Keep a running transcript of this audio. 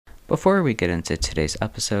Before we get into today's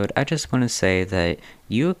episode, I just want to say that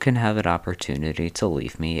you can have an opportunity to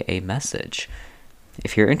leave me a message.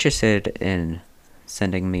 If you're interested in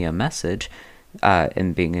sending me a message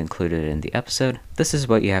and being included in the episode, this is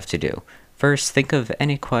what you have to do. First, think of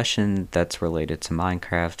any question that's related to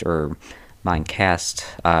Minecraft or MINECAST.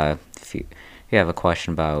 If you have a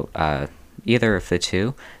question about either of the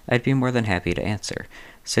two, I'd be more than happy to answer.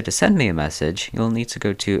 So to send me a message, you'll need to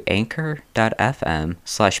go to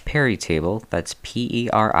anchor.fm/PerryTable, that's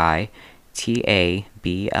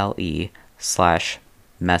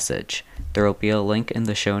PERITABLE/message. There will be a link in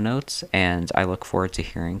the show notes, and I look forward to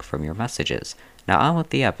hearing from your messages. Now on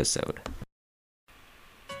with the episode.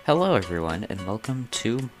 Hello everyone, and welcome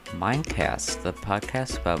to MINECAST, the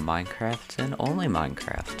podcast about Minecraft and only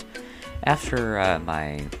Minecraft. After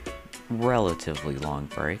my relatively long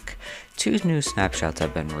break, 2 new snapshots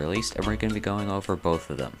have been released, and we're going to be going over both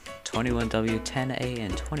of them, 21W10A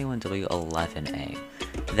and 21W11A.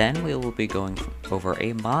 Then we will be going over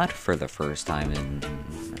a mod for the first time in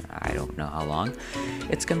I don't know how long.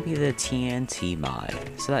 It's going to be the TNT mod,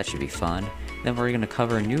 so that should be fun. Then we're going to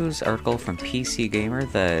cover a news article from PC Gamer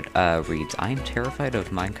that reads, "I'm terrified of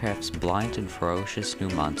Minecraft's blind and ferocious new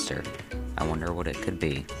monster. I wonder what it could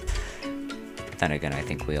be." Then again, I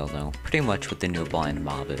think we all know pretty much what the new blind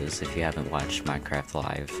mob is if you haven't watched Minecraft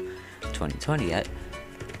Live 2020 yet.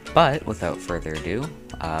 But without further ado,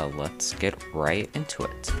 let's get right into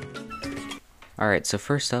it. Alright, so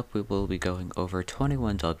first up we will be going over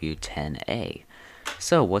 21W10A.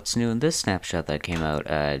 So what's new in this snapshot that came out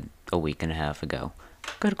a week and a half ago?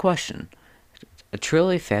 Good question. A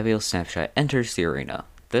truly fabulous snapshot enters the arena.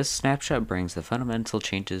 This snapshot brings the fundamental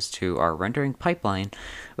changes to our rendering pipeline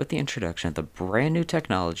with the introduction of the brand new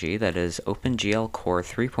technology that is OpenGL Core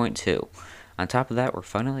 3.2. On top of that, we're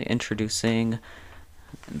finally introducing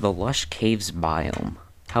the Lush Caves biome.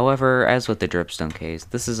 However, as with the Dripstone Caves,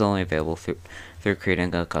 this is only available through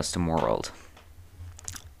creating a custom world.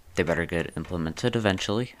 They better get implemented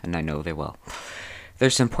eventually, and I know they will.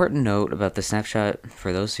 There's an important note about the snapshot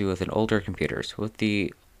for those of you with an older computers. With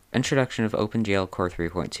the introduction of OpenGL Core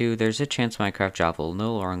 3.2, there's a chance Minecraft Java will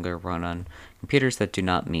no longer run on computers that do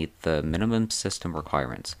not meet the minimum system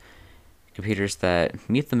requirements. Computers that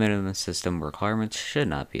meet the minimum system requirements should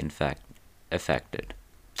not be affected.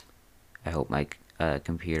 I hope my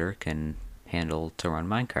computer can handle to run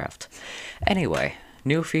Minecraft. Anyway,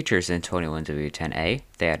 new features in 21W10A.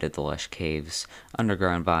 They added the Lush Caves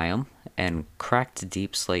underground biome and cracked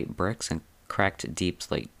deep slate bricks and cracked deep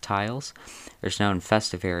slate tiles. There's now an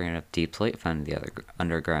infested variant of deep slate found in the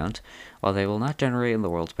underground. While they will not generate in the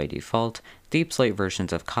world by default, deep slate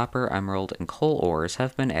versions of copper, emerald, and coal ores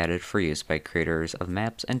have been added for use by creators of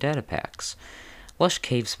maps and data packs. Lush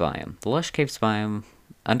Caves biome. The Lush Caves biome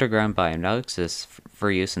underground biome now exists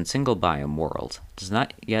for use in single biome world. It does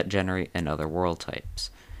not yet generate in other world types.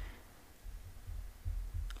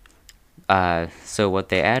 So what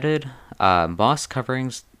they added, moss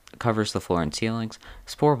covers the floor and ceilings.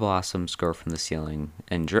 Spore blossoms grow from the ceiling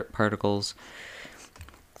and drip particles.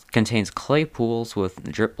 Contains clay pools with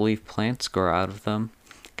drip leaf plants grow out of them.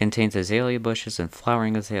 Contains azalea bushes and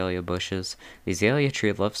flowering azalea bushes. The azalea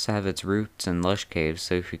tree loves to have its roots in lush caves,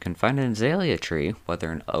 so if you can find an azalea tree,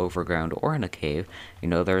 whether in overground or in a cave, you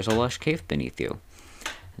know there's a lush cave beneath you.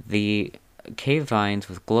 The cave vines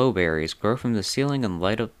with glowberries grow from the ceiling and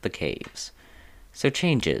light up the caves. So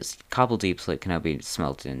changes. Cobble deep slate can now be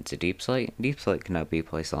smelted into deep slate. Deep slate can now be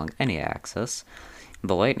placed along any axis.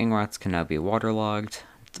 The lightning rods can now be waterlogged.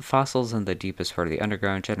 The fossils in the deepest part of the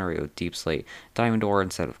underground generate with deep slate diamond ore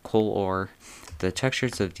instead of coal ore. The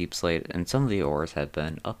textures of deep slate and some of the ores have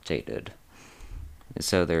been updated.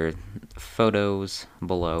 So there are photos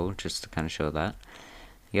below just to kind of show that.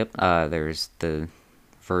 Yep, there's the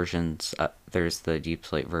versions, there's the deep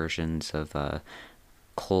slate versions of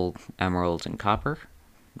coal, emerald, and copper.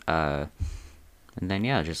 And then,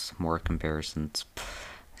 yeah, just more comparisons.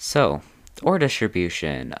 So, ore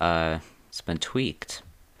distribution, it's been tweaked.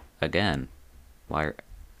 Again. Why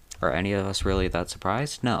are any of us really that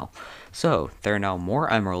surprised? No. So, there are now more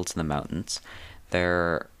emeralds in the mountains.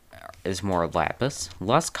 There is more lapis,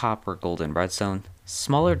 less copper, gold, and redstone,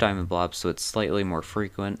 smaller diamond blobs, so it's slightly more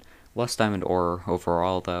frequent, less diamond ore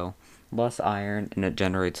overall, though, less iron, and it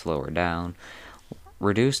generates lower down,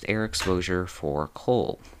 reduced air exposure for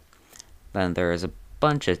coal. Then there is a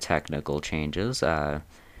bunch of technical changes,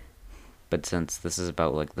 but since this is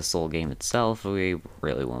about like the sole game itself, we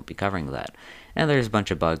really won't be covering that. And there's a bunch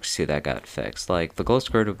of bugs too that got fixed, like the glow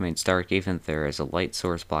square remains dark even if there is a light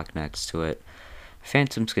source block next to it.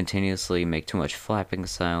 Phantoms continuously make too much flapping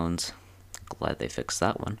sounds. Glad they fixed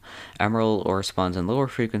that one. Emerald ore spawns in lower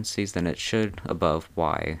frequencies than it should, above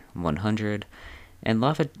Y100, and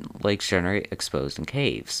lava lakes generate exposed in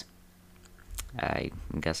caves. I'm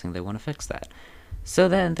guessing they want to fix that. So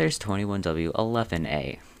then there's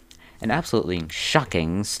 21W11A. An absolutely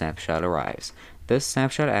shocking snapshot arrives. This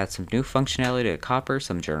snapshot adds some new functionality to copper,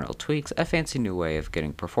 some general tweaks, a fancy new way of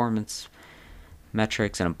getting performance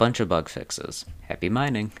metrics, and a bunch of bug fixes. Happy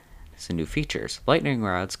mining! Some new features. Lightning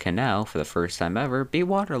rods can now, for the first time ever, be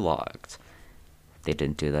waterlogged. They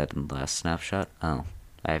didn't do that in the last snapshot? Oh,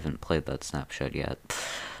 I haven't played that snapshot yet.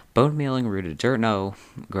 Bone mealing rooted dirt now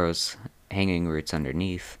grows hanging roots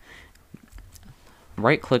underneath.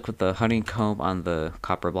 Right click with the honeycomb on the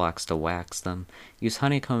copper blocks to wax them. Use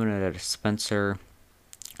honeycomb in a dispenser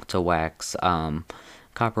to wax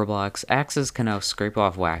copper blocks. Axes can now scrape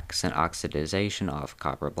off wax and oxidization off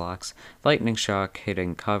copper blocks. Lightning shock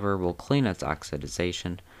hitting cover will clean its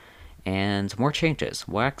oxidization. And more changes.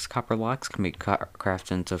 Wax copper blocks can be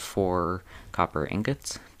crafted into 4 copper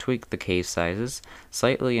ingots. Tweak the cave sizes.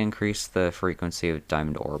 Slightly increase the frequency of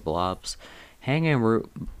diamond ore blobs. Hanging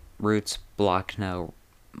roots block now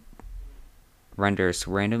renders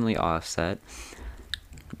randomly offset.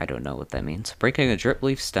 I don't know what that means. Breaking a drip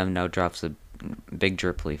leaf stem now drops a big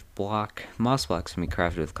drip leaf block. Moss blocks can be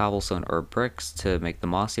crafted with cobblestone or bricks to make the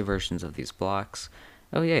mossy versions of these blocks.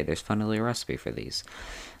 Oh yay, there's finally a recipe for these.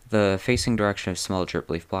 The facing direction of small drip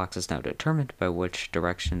leaf blocks is now determined by which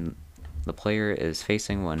direction the player is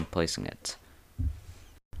facing when placing it.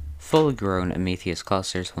 Fully grown Amethyst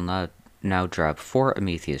clusters will now drop 4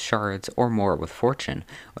 Amethyst shards or more with fortune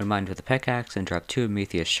when mined with a pickaxe, and drop 2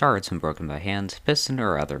 Amethyst shards when broken by hand, piston,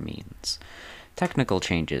 or other means. Technical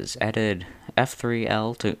changes. Added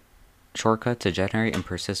F3L to shortcut to generate and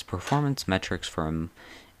persist performance metrics from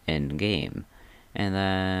in-game. And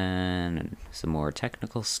then some more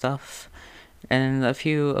technical stuff. And a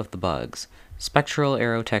few of the bugs. Spectral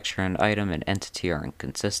arrow texture and item and entity are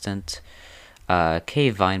inconsistent.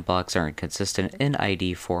 Cave vine blocks are inconsistent in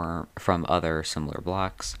ID from other similar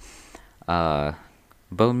blocks.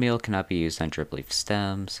 Bone meal cannot be used on drip leaf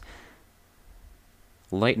stems.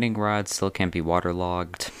 Lightning rods still can't be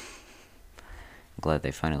waterlogged. I'm glad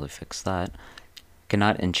they finally fixed that.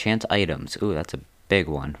 Cannot enchant items. Ooh, that's a big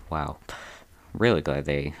one. Wow. Really glad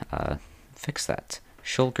they fixed that.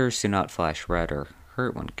 Shulkers do not flash red or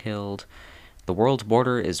hurt when killed. The world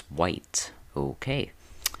border is white. Okay.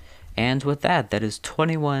 And with that, that is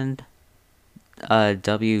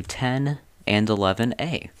 21W10 and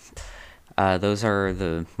 11A. Those are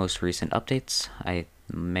the most recent updates. I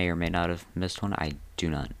may or may not have missed one. I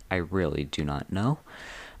really do not know.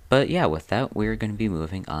 But yeah, with that, we're going to be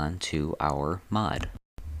moving on to our mod.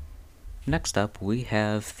 Next up, we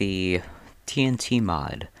have the TNT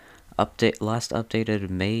mod. Last updated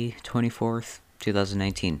May 24th,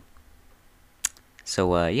 2019.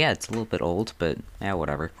 So, yeah, it's a little bit old, but, yeah,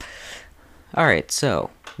 whatever. Alright, so,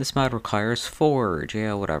 this mod requires Forge.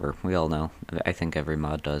 Yeah, whatever. We all know. I think every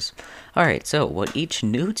mod does. Alright, so, what each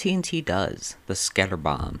new TNT does. The Scatter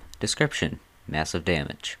Bomb. Description. Massive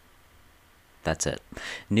damage. That's it.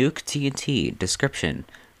 Nuke TNT. Description.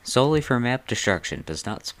 Solely for map destruction. Does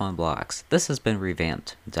not spawn blocks. This has been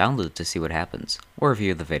revamped. Download to see what happens. Or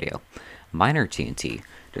view the video. Miner TNT.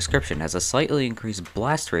 Description. Has a slightly increased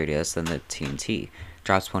blast radius than the TNT.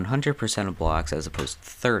 Drops 100% of blocks as opposed to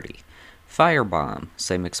 30. Firebomb.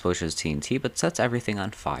 Same explosion as TNT, but sets everything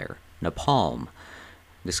on fire. Napalm.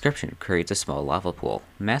 Description. Creates a small lava pool.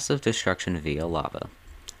 Massive destruction via lava.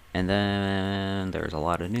 And then there's a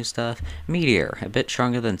lot of new stuff. Meteor. A bit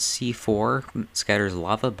stronger than C4. Scatters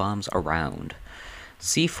lava bombs around.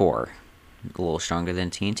 C4. A little stronger than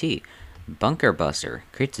TNT. Bunker Buster.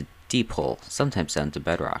 Creates a deep hole, sometimes down to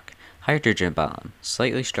bedrock. Hydrogen Bomb.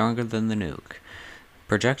 Slightly stronger than the nuke.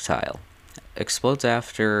 Projectile. Explodes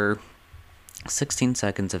after 16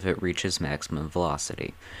 seconds if it reaches maximum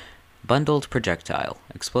velocity. Bundled Projectile.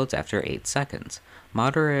 Explodes after 8 seconds.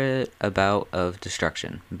 Moderate amount of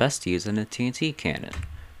destruction. Best used in a TNT cannon.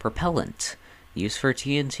 Propellant. Used for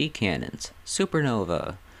TNT cannons.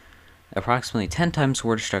 Supernova. Approximately 10 times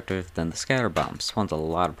more destructive than the Scatter Bomb. Spawns a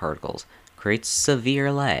lot of particles. Creates severe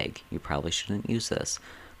lag. You probably shouldn't use this.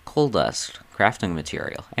 Coal Dust. Crafting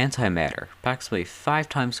material. Antimatter. Approximately 5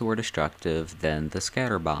 times more destructive than the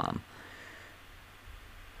Scatter Bomb.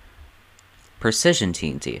 Precision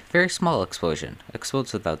TNT. Very small explosion.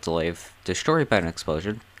 Explodes without delay. If destroyed by an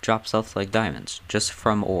explosion, drops health like diamonds, just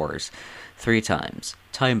from ores. 3 times.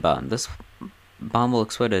 Time Bomb. This bomb will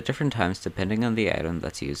explode at different times depending on the item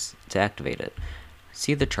that's used to activate it.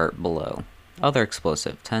 See the chart below. Other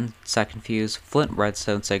explosive, 10-second fuse, flint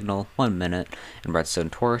redstone signal, 1 minute, and redstone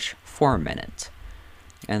torch, 4 minutes.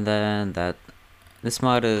 And then this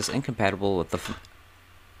mod is incompatible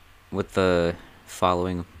with the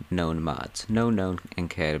following known mods. No known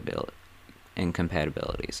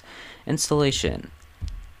incompatibilities. Installation,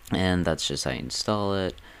 and that's just how you install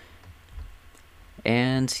it.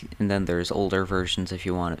 And then there's older versions if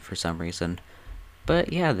you want it for some reason.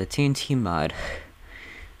 But yeah, the TNT mod.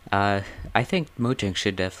 I think Mojang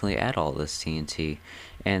should definitely add all this TNT.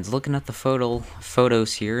 And looking at the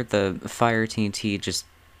photos here, the fire TNT just,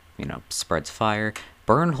 spreads fire,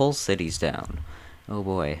 burn whole cities down. Oh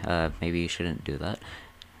boy, maybe you shouldn't do that.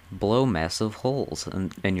 Blow massive holes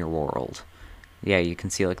in your world. Yeah, you can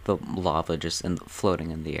see like the lava just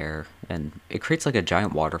floating in the air, and it creates like a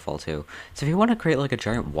giant waterfall too. So if you want to create like a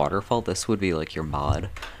giant waterfall, this would be like your mod,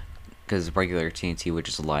 because regular TNT would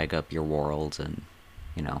just lag up your world, and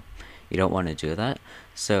you don't want to do that.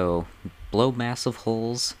 So blow massive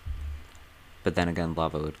holes, but then again,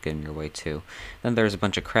 lava would get in your way too. Then there's a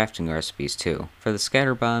bunch of crafting recipes too. For the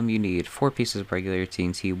scatter bomb, you need 4 pieces of regular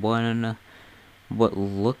TNT, what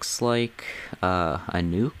looks like a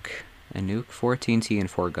nuke, 4 TNT,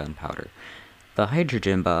 and 4 gunpowder. The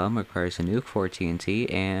hydrogen bomb requires a nuke, 4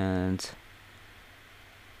 TNT, and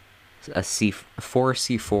 4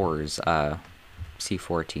 C4s,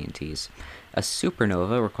 C4 TNTs. A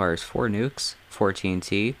supernova requires 4 nukes, 4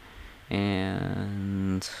 TNT,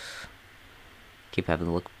 and keep having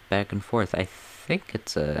to look back and forth. I think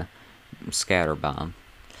it's a scatter bomb.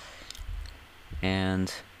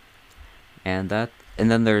 And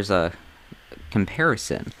then there's a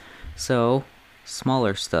comparison. So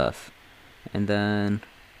smaller stuff, and then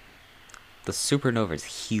the supernova is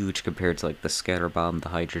huge compared to like the scatter bomb, the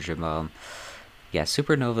hydrogen bomb. Yeah,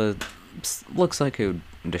 supernova looks like it would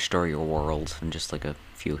destroy your world in just like a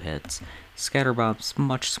few hits. Scatter bomb's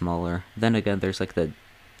much smaller. Then again, there's like I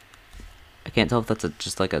can't tell if that's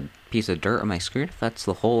just like a piece of dirt on my screen, if that's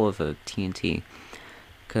the whole of a TNT.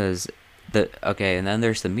 Because and then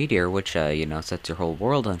there's the meteor, which sets your whole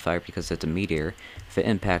world on fire because it's a meteor. If it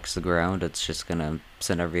impacts the ground, it's just gonna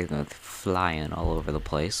send everything flying all over the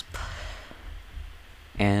place.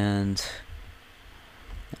 And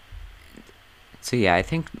so yeah, I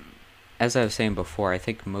think, as I was saying before, I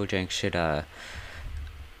think Mojang should add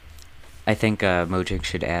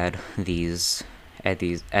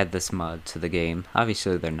this mod to the game.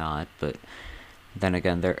 Obviously they're not, but then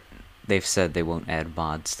again, they've said they won't add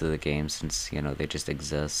mods to the game since, they just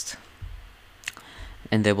exist.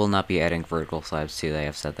 And they will not be adding vertical slabs too, they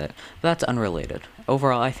have said that. But that's unrelated.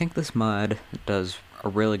 Overall, I think this mod does a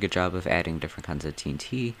really good job of adding different kinds of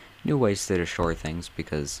TNT, new ways to destroy things,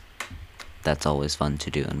 because that's always fun to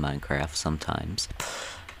do in Minecraft sometimes.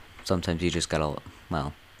 Sometimes you just gotta,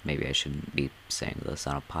 well, maybe I shouldn't be saying this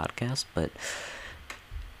on a podcast, but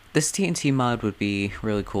this TNT mod would be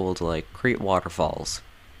really cool to, like, create waterfalls,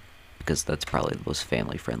 because that's probably the most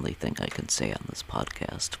family-friendly thing I can say on this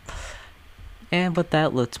podcast. And with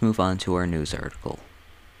that, let's move on to our news article.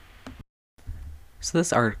 So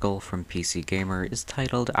this article from PC Gamer is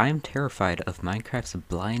titled, "I'm terrified of Minecraft's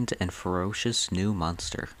blind and ferocious new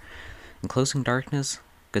monster. In closing darkness,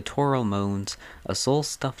 guttural moans, a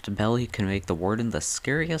soul-stuffed belly can make the Warden the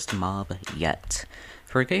scariest mob yet."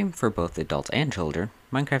 For a game for both adults and children,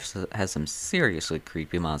 Minecraft has some seriously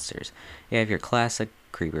creepy monsters. You have your classic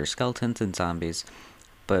creeper skeletons and zombies,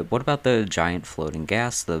 but what about the giant floating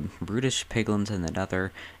ghast, the brutish piglins in the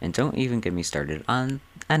nether, and don't even get me started on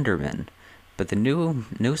Enderman. But the new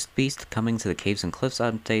newest beast coming to the Caves and Cliffs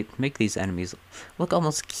update make these enemies look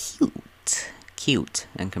almost cute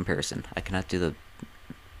in comparison. I cannot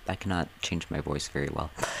change my voice very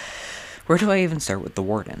well. Where do I even start with the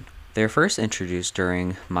Warden? They were first introduced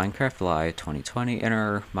during Minecraft Live 2020 and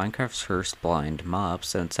are Minecraft's first blind mob,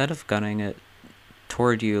 so instead of gunning it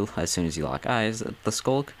toward you as soon as you lock eyes, it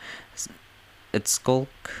skulk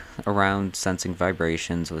around sensing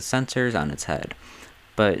vibrations with sensors on its head.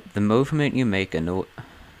 But the moment you make a noise,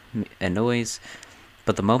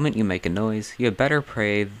 you had better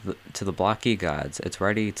pray to the blocky gods. It's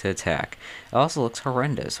ready to attack. It also looks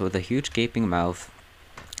horrendous, with a huge gaping mouth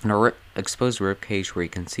and a exposed ribcage where you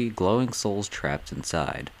can see glowing souls trapped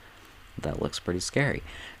inside. That looks pretty scary.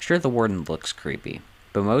 Sure, the Warden looks creepy,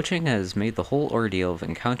 but Mojang has made the whole ordeal of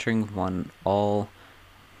encountering one all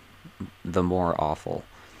the more awful.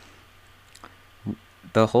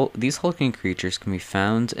 These hulking creatures can be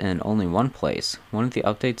found in only one place, one of the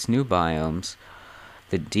update's new biomes,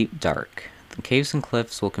 the Deep Dark. The Caves and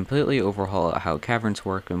Cliffs will completely overhaul how caverns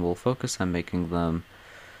work and will focus on making them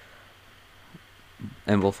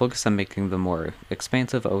we'll focus on making them more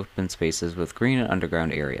expansive open spaces with green and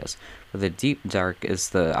underground areas. Where the deep dark is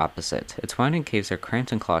the opposite. Its winding caves are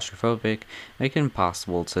cramped and claustrophobic, making it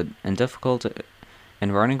impossible and difficult,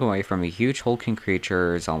 and running away from a huge hulking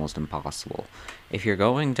creature is almost impossible. If you're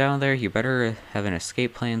going down there, you better have an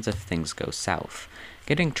escape plans if things go south.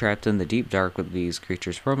 Getting trapped in the deep dark with these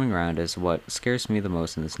creatures roaming around is what scares me the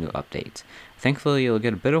most in this new update. Thankfully, you'll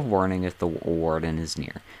get a bit of warning if the Warden is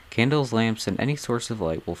near. Candles, lamps, and any source of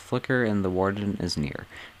light will flicker and the Warden is near.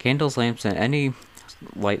 Candles, lamps, and any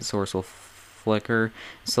light source will flicker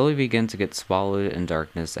and slowly begin to get swallowed in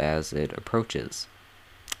darkness as it approaches.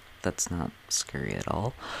 That's not scary at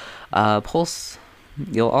all. Pulse.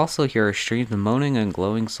 You'll also hear a stream of moaning and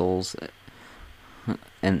glowing souls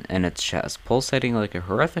in its chest, pulsating like a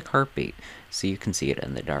horrific heartbeat, so you can see it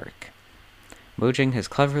in the dark. Mojang has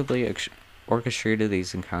cleverly orchestrated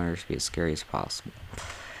these encounters to be as scary as possible.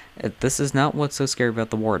 This is not what's so scary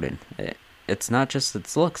about the Warden. It's not just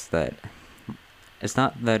its looks that... It's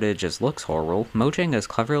not that it just looks horrible. Mojang has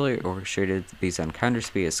cleverly orchestrated these encounters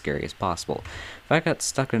to be as scary as possible. If I got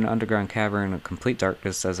stuck in an underground cavern in complete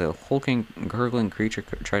darkness as a hulking, gurgling creature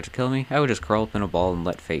tried to kill me, I would just curl up in a ball and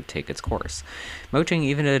let fate take its course. Mojang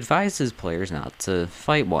even advises players not to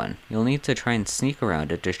fight one. You'll need to try and sneak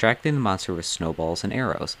around it, distracting the monster with snowballs and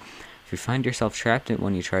arrows. If you find yourself trapped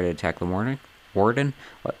when you try to attack the Warden,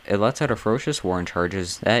 it lets out a ferocious war and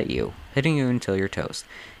charges at you, hitting you until you're toast.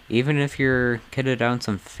 Even if you're kitted out in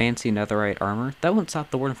some fancy netherite armor, that won't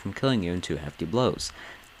stop the Warden from killing you in 2 hefty blows,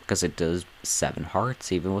 because it does 7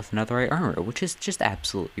 hearts even with netherite armor, which is just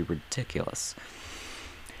absolutely ridiculous.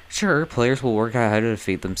 Sure, players will work out how to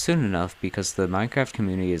defeat them soon enough because the Minecraft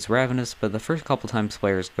community is ravenous, but the first couple times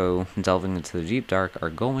players go delving into the deep dark are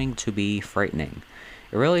going to be frightening.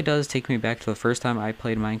 It really does take me back to the first time I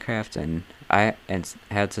played Minecraft and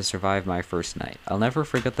had to survive my first night. I'll never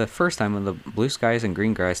forget the first time when the blue skies and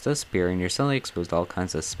green grass disappear and you're suddenly exposed to all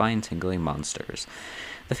kinds of spine-tingling monsters.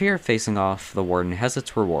 The fear of facing off the Warden has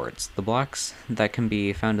its rewards. The blocks that can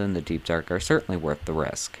be found in the deep dark are certainly worth the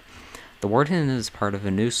risk. The Warden is part of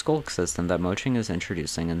a new skulk system that Mojang is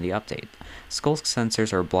introducing in the update. Skulk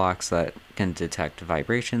sensors are blocks that can detect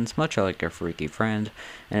vibrations, much like a freaky friend,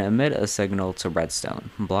 and emit a signal to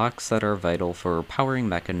redstone, blocks that are vital for powering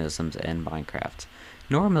mechanisms in Minecraft.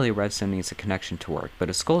 Normally, redstone needs a connection to work, but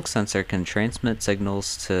a skulk sensor can transmit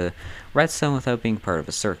signals to redstone without being part of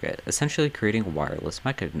a circuit, essentially creating wireless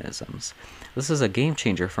mechanisms. This is a game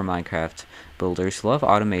changer for Minecraft builders who love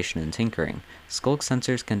automation and tinkering. Skulk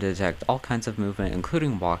sensors can detect all kinds of movement,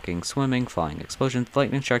 including walking, swimming, flying, explosions,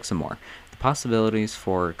 lightning strikes, and more. The possibilities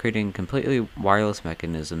for creating completely wireless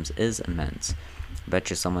mechanisms is immense. I bet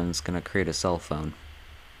you someone's gonna create a cell phone.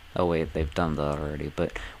 Oh wait, they've done that already,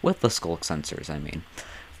 but with the skulk sensors, I mean.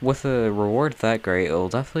 With a reward that great, it will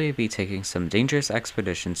definitely be taking some dangerous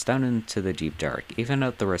expeditions down into the deep dark, even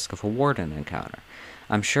at the risk of a Warden encounter.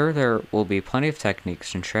 I'm sure there will be plenty of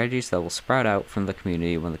techniques and strategies that will sprout out from the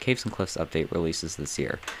community when the Caves and Cliffs update releases this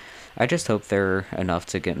year. I just hope they're enough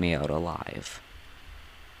to get me out alive.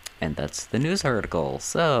 And that's the news article.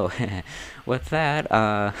 So, with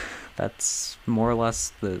that, that's more or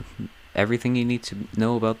less everything you need to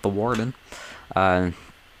know about the Warden. Yeah,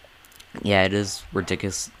 it is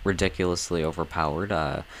ridiculously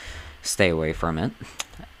overpowered. Stay away from it.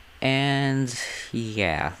 And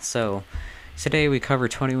yeah, so today we cover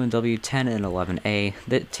 21W10 and 11A,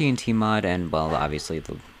 the TNT mod, and well, obviously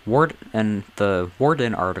the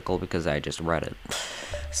Warden article because I just read it.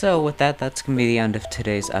 So with that, that's going to be the end of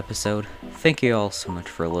today's episode. Thank you all so much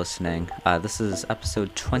for listening. This is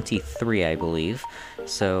episode 23, I believe.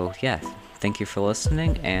 So yeah, thank you for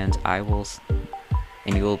listening, and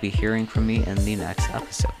you will be hearing from me in the next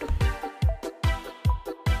episode.